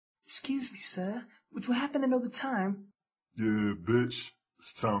Excuse me, sir. Would you happen to know the time? Yeah, bitch.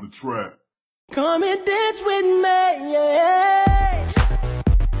 It's time to trap. Come and dance with me, yeah.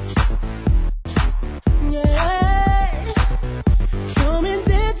 Yeah. Come and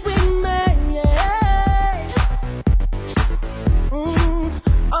dance with me, yeah. Oh,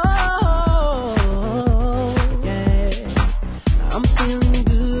 yeah. I'm feeling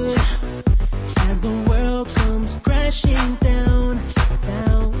good as the world comes crashing down,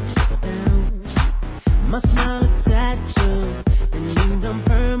 down, down. My smile is tattooed. It means I'm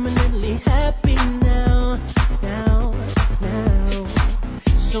permanently happy now, now, now.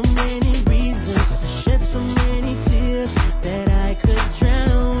 So many reasons to shed so many tears that I could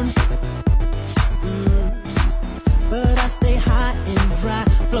drown. But I stay high and dry,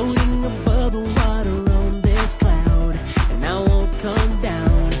 floating above the water on this cloud, and I won't come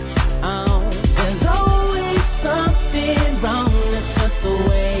down. Oh, there's always something wrong, that's just the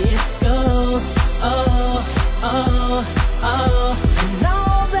way it goes. Oh, oh, oh. And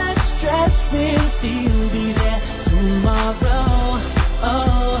all that stress will still be there tomorrow.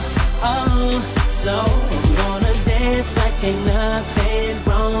 Oh, oh. So I'm gonna dance like ain't nothing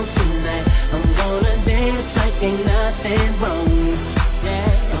wrong tonight. I'm gonna dance like ain't nothing wrong.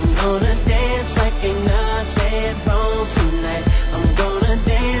 Yeah, I'm gonna dance like ain't nothing wrong tonight. I'm gonna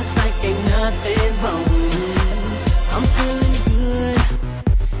dance like ain't nothing wrong. I'm feeling good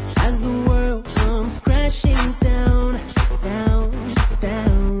as the world comes crashing down, down,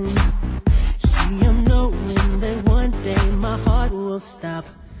 down. See, I'm knowing that one day my heart will stop,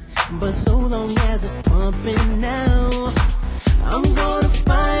 but so long as it's pumping now, I'm gonna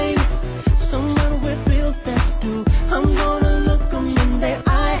find someone with bills that's due. I'm gonna look them in their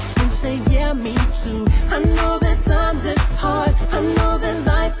eye and say, yeah, me too. I know that times is hard, I know that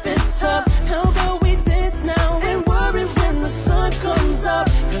life is tough. How about we dance now and worry when the sun comes up?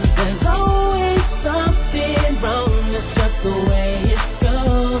 'Cause there's always something wrong, it's just the way it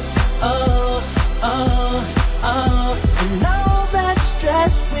goes. Oh, oh, oh. And all that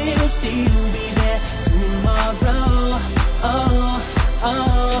stress will still be there tomorrow. Oh,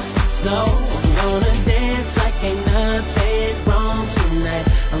 oh. So I'm gonna dance like ain't nothing wrong tonight.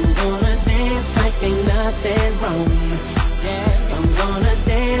 I'm gonna dance like ain't nothing wrong. Yeah, I'm gonna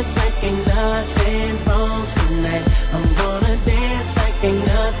dance like ain't nothing wrong tonight. I'm gonna dance like ain't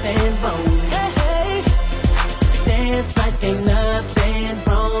nothing wrong. Hey, hey. Dance like ain't nothing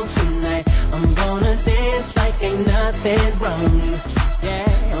wrong tonight. I'm gonna dance like ain't nothing wrong. Yeah,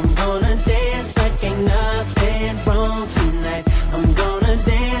 I'm gonna dance like ain't nothing wrong tonight. I'm gonna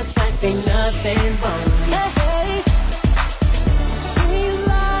dance like ain't nothing wrong. Hey, hey. Seems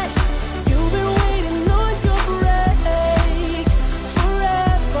like you've been waiting on your break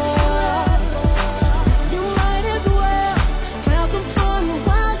forever. You might as well have some fun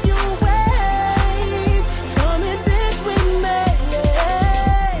while you wait. Come and dance with me,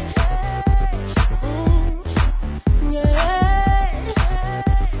 yeah. Yeah.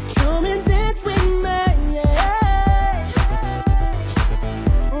 Come and dance with me, yeah.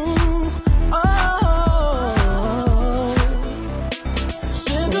 Oh,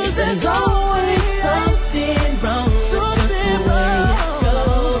 there's always